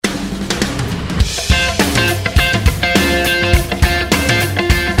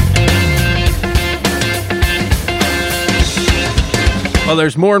Well,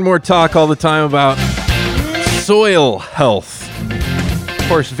 there's more and more talk all the time about soil health. Of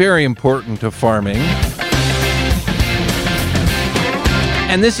course, very important to farming.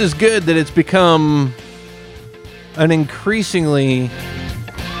 And this is good that it's become an increasingly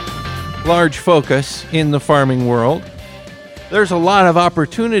large focus in the farming world. There's a lot of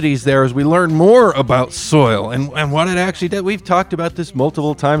opportunities there as we learn more about soil and what it actually does. We've talked about this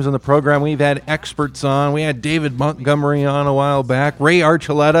multiple times on the program. We've had experts on. We had David Montgomery on a while back. Ray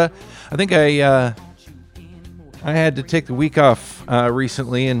Archuleta. I think I had to take the week off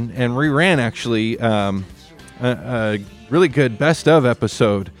recently and reran actually a really good best of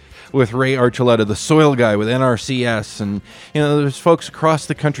episode with Ray Archuleta, the soil guy with NRCS. And, there's folks across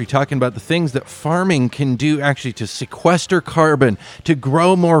the country talking about the things that farming can do actually to sequester carbon, to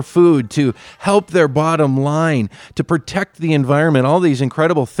grow more food, to help their bottom line, to protect the environment, all these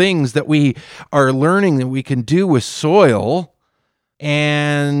incredible things that we are learning that we can do with soil.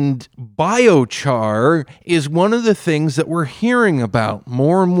 And biochar is one of the things that we're hearing about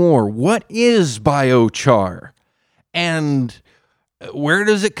more and more. What is biochar? And where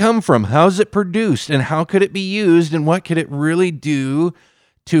does it come from? How's it produced? And how could it be used? And what could it really do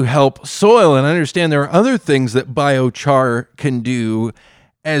to help soil? And I understand there are other things that biochar can do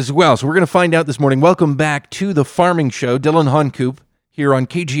as well. So we're going to find out this morning. Welcome back to the Farming Show. Dylan Honcoop here on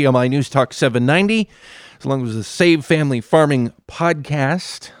KGMI News Talk 790, as long as the Save Family Farming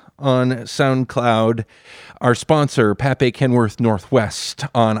podcast on SoundCloud. Our sponsor, Pape Kenworth Northwest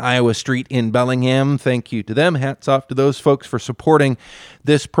on Iowa Street in Bellingham. Thank you to them. Hats off to those folks for supporting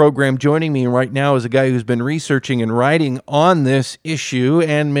this program. Joining me right now is a guy who's been researching and writing on this issue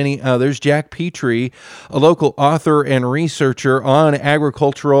and many others, Jack Petrie, a local author and researcher on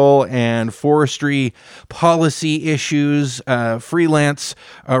agricultural and forestry policy issues, freelance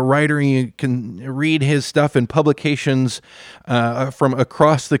writer. You can read his stuff in publications from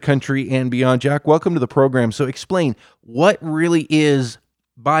across the country and beyond. Jack, welcome to the program. So explain, what really is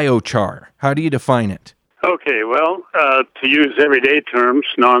biochar? How do you define it? Okay, well, to use everyday terms,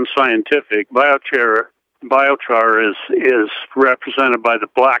 non-scientific, biochar is represented by the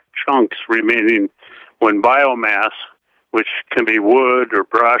black chunks remaining when biomass, which can be wood or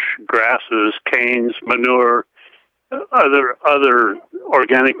brush, grasses, canes, manure, other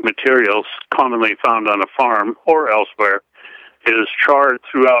organic materials commonly found on a farm or elsewhere, is charred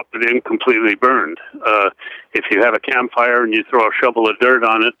throughout but incompletely burned. If you have a campfire and you throw a shovel of dirt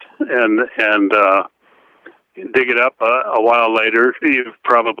on it and dig it up a while later, you've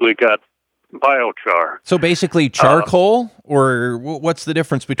probably got biochar. So basically charcoal, or what's the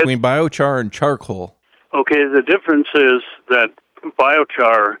difference between biochar and charcoal? Okay, the difference is that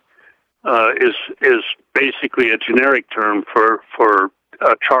biochar is basically a generic term for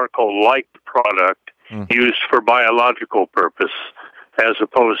a charcoal-like product used for biological purpose as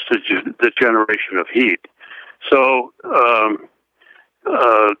opposed to the generation of heat. So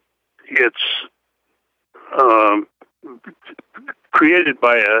it's created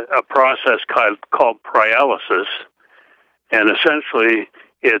by a process called pyrolysis, and essentially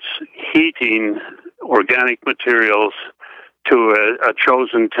it's heating organic materials to a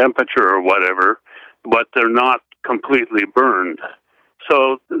chosen temperature or whatever, but they're not completely burned.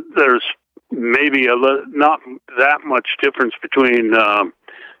 So there's maybe not that much difference between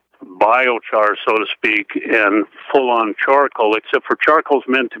biochar, so to speak, and full-on charcoal, except for charcoal's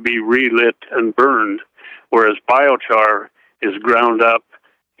meant to be relit and burned, whereas biochar is ground up,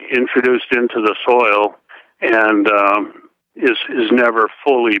 introduced into the soil, and is never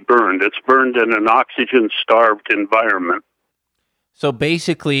fully burned. It's burned in an oxygen-starved environment. So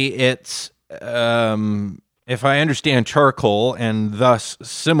basically it's, if I understand charcoal, and thus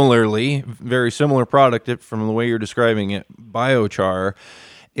similarly, very similar product from the way you're describing it, biochar,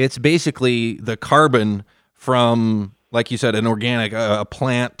 it's basically the carbon from, like you said, an organic, a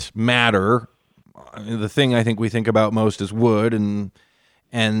plant matter. The thing I think we think about most is wood, and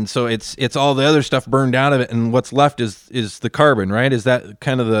so it's all the other stuff burned out of it, and what's left is the carbon, right? Is that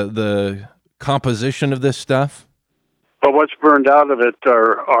kind of the composition of this stuff? But what's burned out of it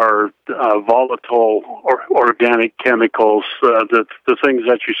are volatile organic chemicals, the things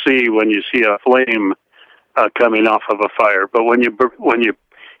that you see when you see a flame coming off of a fire. But when you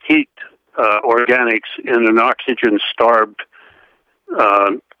heat organics in an oxygen-starved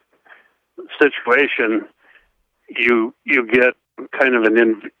situation, you get kind of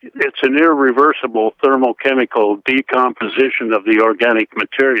it's an irreversible thermochemical decomposition of the organic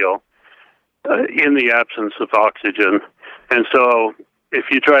material in the absence of oxygen. And so if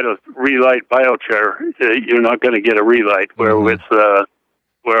you try to relight biochar, you're not going to get a relight, where with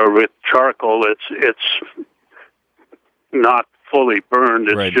charcoal it's not fully burned.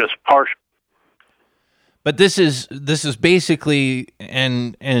 It's Right. just partial. But this is basically,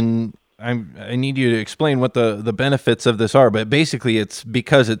 and I need you to explain what the benefits of this are. But basically, it's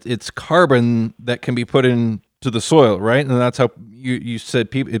because it's carbon that can be put into the soil, right? And that's how you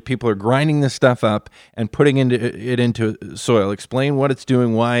said people are grinding this stuff up and putting it into soil. Explain what it's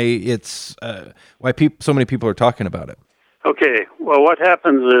doing, why it's so many people are talking about it. Okay. Well, what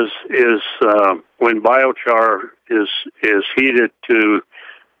happens is when biochar is heated to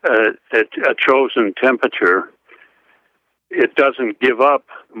a chosen temperature, it doesn't give up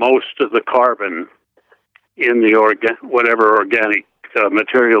most of the carbon in the whatever organic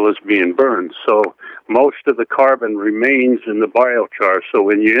material is being burned. So most of the carbon remains in the biochar. So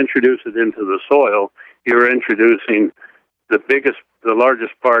when you introduce it into the soil, you're introducing the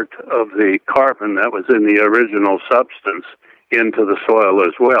largest part of the carbon that was in the original substance into the soil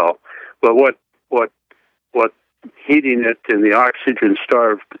as well. But what heating it in the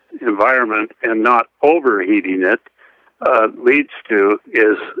oxygen-starved environment and not overheating it leads to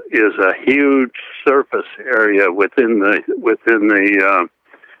is a huge surface area within the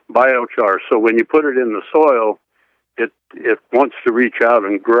biochar. So when you put it in the soil, it wants to reach out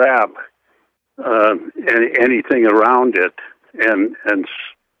and grab anything around it, and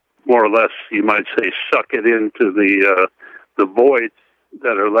more or less, you might say, suck it into the voids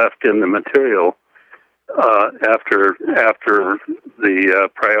that are left in the material after the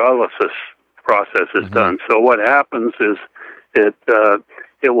pyrolysis process is done. So what happens is it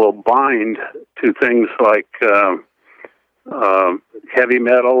will bind to things like heavy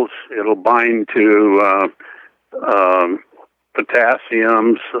metals. It'll bind to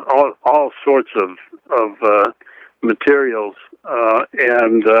potassiums, all sorts of materials,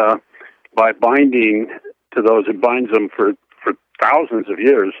 and by binding to those, it binds them for thousands of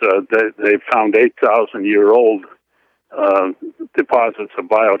years. They've found 8,000-year-old deposits of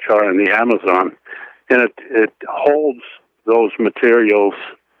biochar in the Amazon, and it holds those materials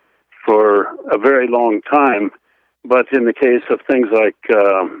for a very long time. But in the case of things like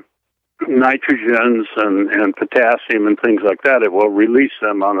nitrogens and potassium and things like that, it will release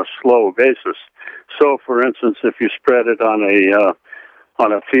them on a slow basis. So, for instance, if you spread it on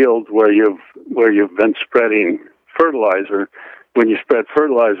a field where you've been spreading fertilizer, when you spread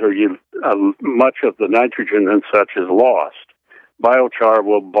fertilizer, much of the nitrogen and such is lost. Biochar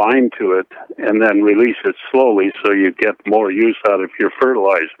will bind to it and then release it slowly, so you get more use out of your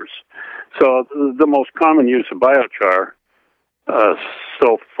fertilizers. So the most common use of biochar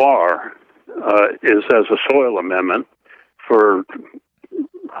so far is as a soil amendment for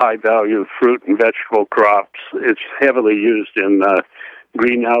high-value fruit and vegetable crops. It's heavily used in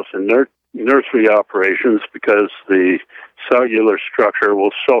greenhouse and nursery operations because the cellular structure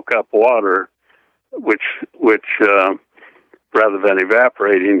will soak up water, which rather than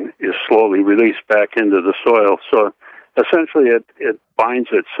evaporating, is slowly released back into the soil. So essentially it binds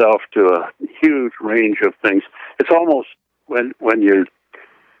itself to a huge range of things. It's almost, when you're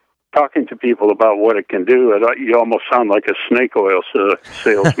talking to people about what it can do, you almost sound like a snake oil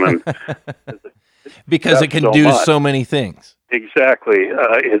salesman. Because it can do so many things. Exactly.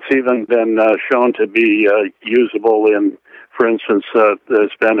 It's even been shown to be usable in, for instance,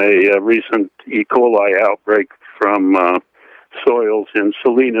 there's been a recent E. coli outbreak from soils in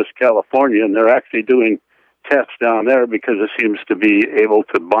Salinas, California, and they're actually doing tests down there because it seems to be able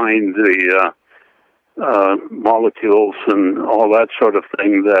to bind the molecules and all that sort of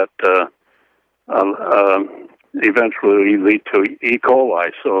thing that eventually lead to E.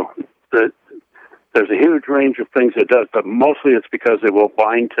 coli. So there's a huge range of things it does, but mostly it's because it will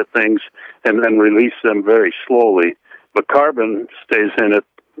bind to things and then release them very slowly. But carbon stays in it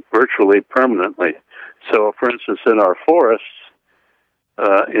virtually permanently. So, for instance, in our forests,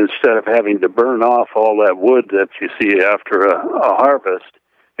 instead of having to burn off all that wood that you see after a harvest,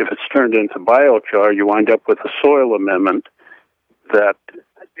 if it's turned into biochar, you wind up with a soil amendment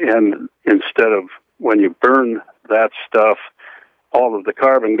and instead of when you burn that stuff, all of the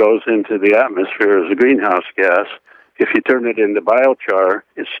carbon goes into the atmosphere as a greenhouse gas. If you turn it into biochar,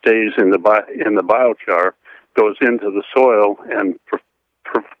 it stays in the biochar, goes into the soil, and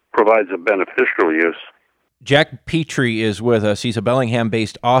provides a beneficial use. Jack Petrie is with us. He's a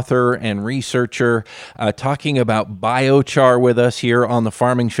Bellingham-based author and researcher talking about biochar with us here on the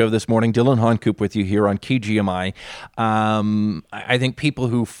Farming Show this morning. Dylan Honcoop with you here on KGMI. I think people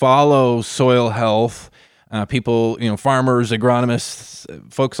who follow soil health People, farmers, agronomists,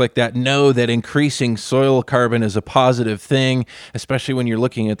 folks like that know that increasing soil carbon is a positive thing, especially when you're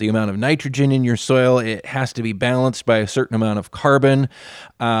looking at the amount of nitrogen in your soil. It has to be balanced by a certain amount of carbon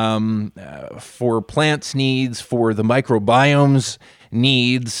for plants' needs, for the microbiome's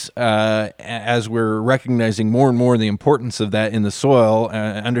needs, as we're recognizing more and more the importance of that in the soil,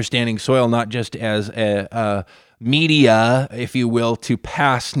 understanding soil not just as a media, if you will, to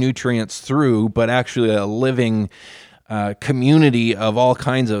pass nutrients through, but actually a living community of all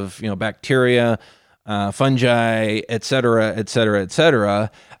kinds of bacteria, fungi, et cetera, et cetera, et cetera.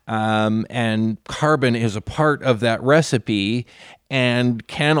 And carbon is a part of that recipe and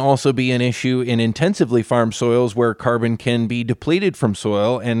can also be an issue in intensively farmed soils where carbon can be depleted from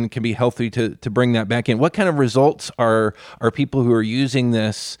soil and can be healthy to bring that back in. What kind of results are people who are using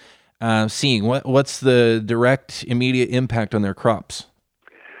this seeing? What's the direct, immediate impact on their crops?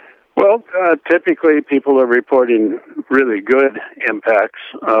 Well, typically people are reporting really good impacts,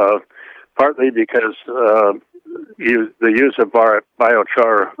 partly because the use of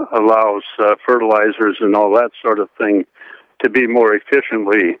biochar allows fertilizers and all that sort of thing to be more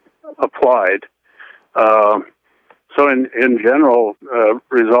efficiently applied. So in general,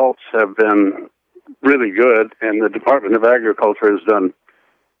 results have been really good, and the Department of Agriculture has done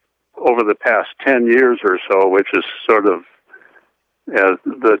over the past 10 years or so, which is sort of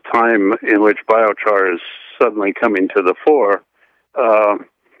the time in which biochar is suddenly coming to the fore.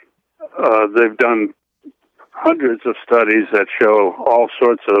 They've done hundreds of studies that show all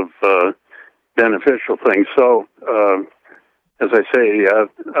sorts of beneficial things. So, as I say,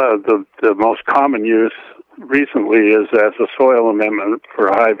 the most common use recently is as a soil amendment for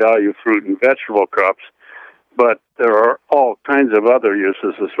high-value fruit and vegetable crops, but there are all kinds of other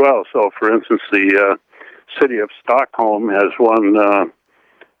uses as well. So, for instance, the city of Stockholm has won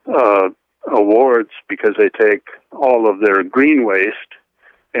awards because they take all of their green waste,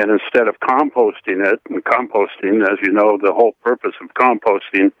 and instead of composting it, and composting, as you know, the whole purpose of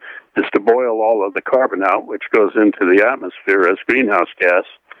composting is to boil all of the carbon out, which goes into the atmosphere as greenhouse gas.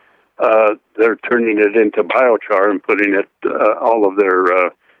 They're turning it into biochar and putting it, all of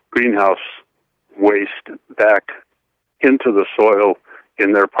their greenhouse waste back into the soil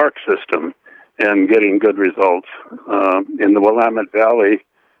in their park system and getting good results. In the Willamette Valley,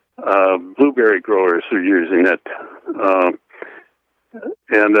 blueberry growers are using it.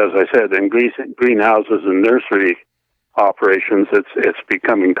 And as I said, in greenhouses and nursery operations, it's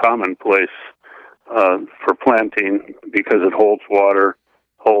becoming commonplace for planting because it holds water,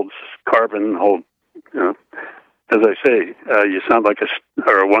 holds carbon, as I say, you sound like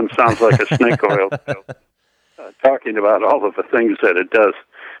one sounds like a snake oil. Talking about all of the things that it does.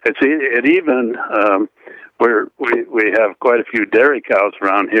 It even where we have quite a few dairy cows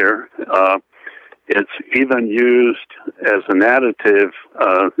around here. It's even used as an additive,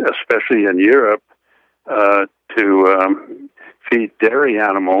 especially in Europe, to feed dairy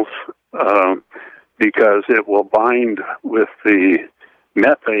animals because it will bind with the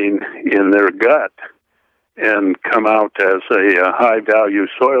methane in their gut and come out as a high-value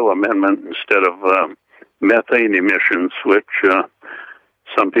soil amendment instead of methane emissions, which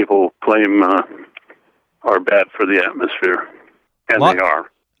some people claim are bad for the atmosphere, and they are.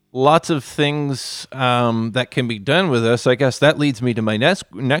 Lots of things that can be done with this. I guess that leads me to my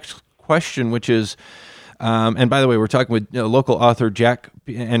next question, which is, and by the way, we're talking with local author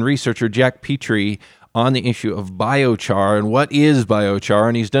and researcher Jack Petrie on the issue of biochar and what is biochar,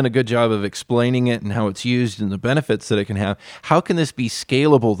 and he's done a good job of explaining it and how it's used and the benefits that it can have. How can this be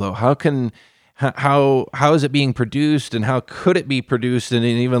scalable, though? How is it being produced, and how could it be produced in an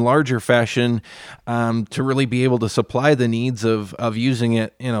even larger fashion to really be able to supply the needs of using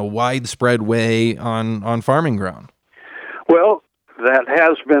it in a widespread way on farming ground? Well, that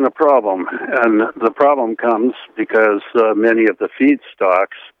has been a problem, and the problem comes because many of the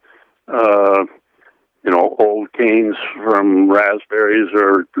feedstocks, old canes from raspberries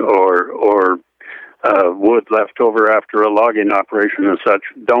or wood left over after a logging operation and such,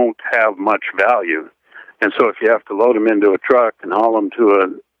 don't have much value. And so if you have to load them into a truck and haul them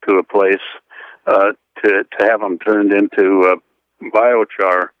to a place to have them turned into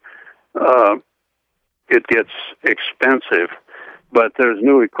biochar, it gets expensive. But there's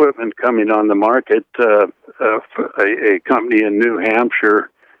new equipment coming on the market. A company in New Hampshire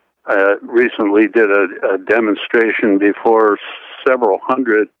recently did a demonstration before several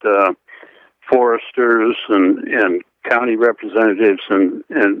hundred foresters and county representatives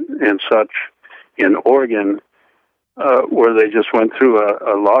and such in Oregon, where they just went through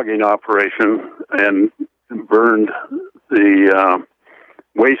a logging operation and burned the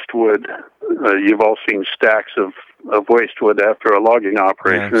waste wood. You've all seen stacks of waste wood after a logging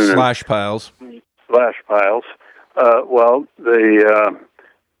operation. Slash piles. Slash piles. Well, they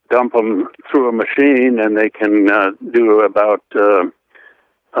dump them through a machine, and they can do about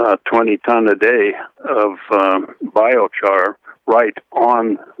 20 ton a day of biochar right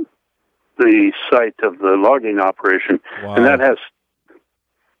on the site of the logging operation. Wow. And that has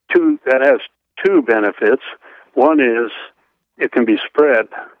two benefits. One is it can be spread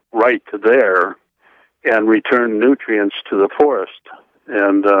right there and return nutrients to the forest.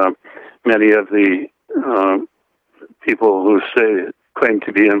 And many of the people who claim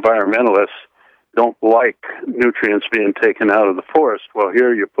to be environmentalists don't like nutrients being taken out of the forest. Well,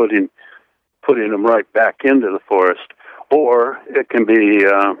 here you're putting them right back into the forest. Or it can be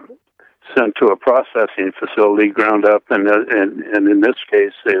sent to a processing facility, ground up, and in this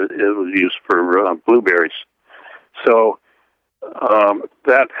case, it was used for blueberries. So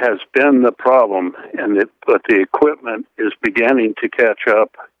that has been the problem, but the equipment is beginning to catch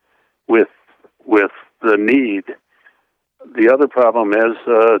up with the need. The other problem is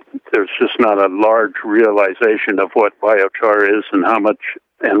there's just not a large realization of what biochar is and how much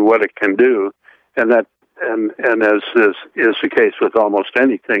and what it can do, and as is the case with almost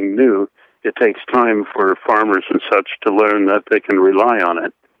anything new, it takes time for farmers and such to learn that they can rely on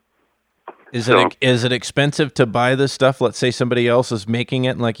it. Is it expensive to buy this stuff? Let's say somebody else is making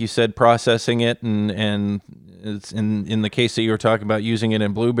it, and like you said, processing it, and it's in the case that you were talking about using it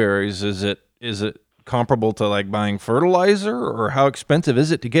in blueberries. Is it comparable to like buying fertilizer, or how expensive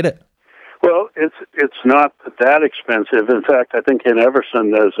is it to get it? Well, it's not that expensive. In fact, I think in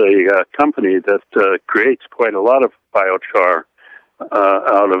Everson there's a company that creates quite a lot of biochar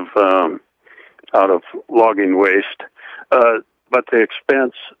out of logging waste. But the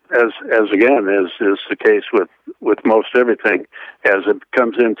expense, as again is the case with most everything, as it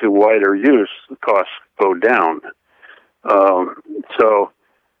comes into wider use, the costs go down. So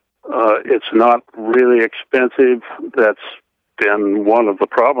it's not really expensive. That's been one of the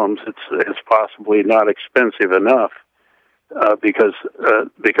problems. It's possibly not expensive enough because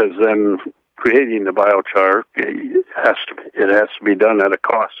then creating the biochar it has to be done at a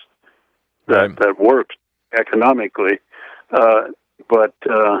cost that works economically. But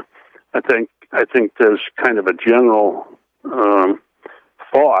I think there's kind of a general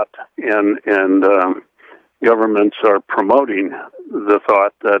thought, and governments are promoting the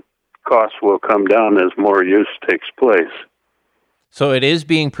thought that costs will come down as more use takes place. So it is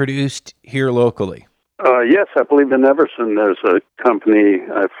being produced here locally? Yes, I believe in Everson there's a company,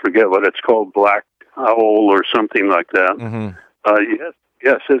 I forget what it's called, Black Owl or something like that. Mm-hmm.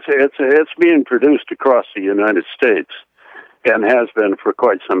 Yes, it's being produced across the United States and has been for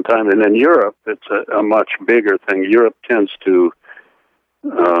quite some time. And in Europe, it's a much bigger thing. Europe tends to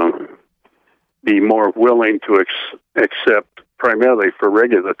be more willing to accept, primarily for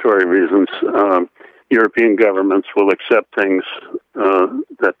regulatory reasons. European governments will accept things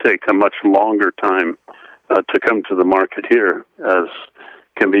that take a much longer time to come to the market here, as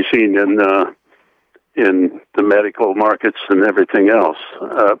can be seen in the medical markets and everything else.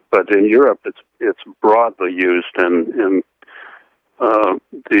 But in Europe, it's broadly used, and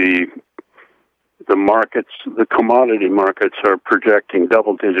the markets, the commodity markets, are projecting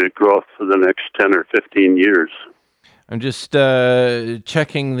double-digit growth for the next 10 or 15 years. I'm just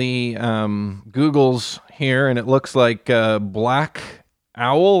checking the Googles here, and it looks like Black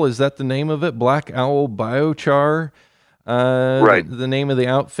Owl. Is that the name of it? Black Owl Biochar? Right. The name of the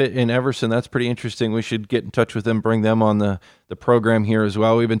outfit in Everson. That's pretty interesting. We should get in touch with them, bring them on the program here as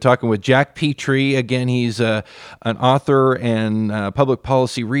well. We've been talking with Jack Petrie. Again, he's an author and public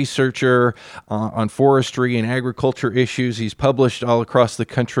policy researcher on forestry and agriculture issues. He's published all across the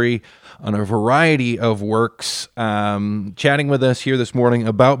country on a variety of works, chatting with us here this morning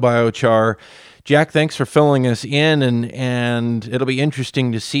about biochar. Jack, thanks for filling us in, and it'll be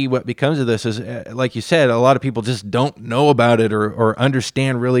interesting to see what becomes of this. As like you said, a lot of people just don't know about it or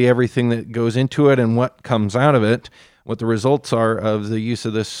understand really everything that goes into it and what comes out of it, what the results are of the use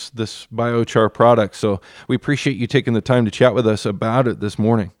of this biochar product. So we appreciate you taking the time to chat with us about it this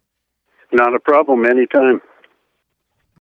morning. Not a problem, anytime.